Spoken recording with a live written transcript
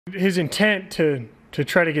His intent to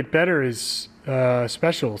try to get better is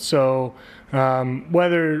special. So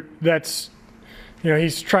whether that's,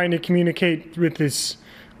 he's trying to communicate with his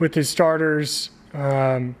starters,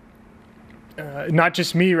 not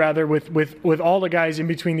just me, rather with all the guys in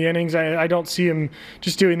between the innings. I don't see him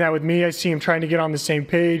just doing that with me. I see him trying to get on the same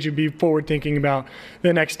page and be forward thinking about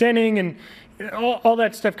the next inning, and all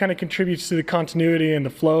that stuff kind of contributes to the continuity and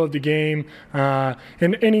the flow of the game, and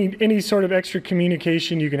any sort of extra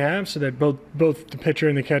communication you can have so that both the pitcher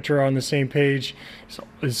and the catcher are on the same page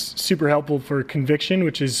is super helpful for conviction,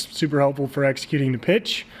 which is super helpful for executing the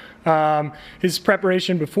pitch. His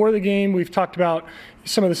preparation before the game, we've talked about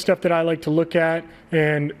some of the stuff that I like to look at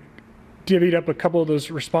and divvied up a couple of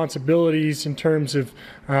those responsibilities in terms of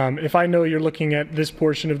if I know you're looking at this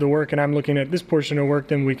portion of the work and I'm looking at this portion of work,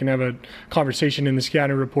 then we can have a conversation in the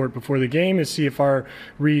scouting report before the game and see if our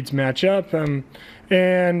reads match up.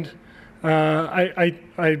 I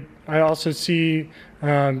also see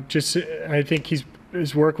I think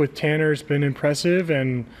his work with Tanner has been impressive,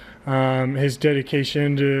 and his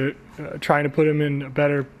dedication to trying to put himself in a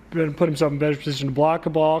better position to block a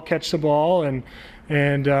ball, catch the ball, and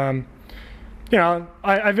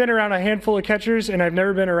I've been around a handful of catchers, and I've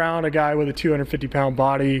never been around a guy with a 250-pound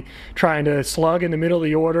body trying to slug in the middle of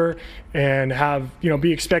the order and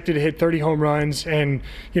be expected to hit 30 home runs and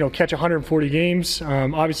catch 140 games.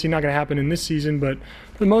 Obviously not going to happen in this season, but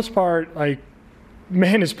for the most part,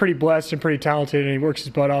 man is pretty blessed and pretty talented, and he works his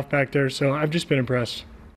butt off back there. So I've just been impressed.